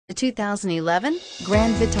The 2011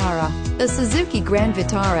 Grand Vitara. The Suzuki Grand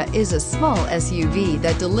Vitara is a small SUV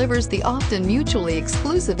that delivers the often mutually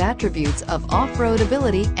exclusive attributes of off-road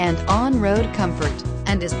ability and on-road comfort,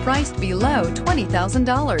 and is priced below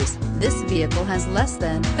 $20,000. This vehicle has less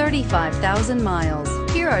than 35,000 miles.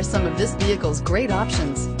 Here are some of this vehicle's great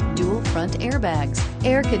options: dual front airbags,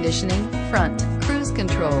 air conditioning, front, cruise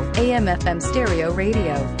control, AM/FM stereo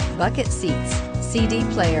radio, bucket seats, CD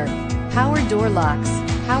player, power door locks,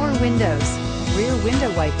 power windows, rear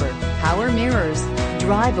window wiper, power mirrors.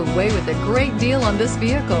 Drive away with a great deal on this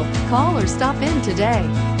vehicle. Call or stop in today.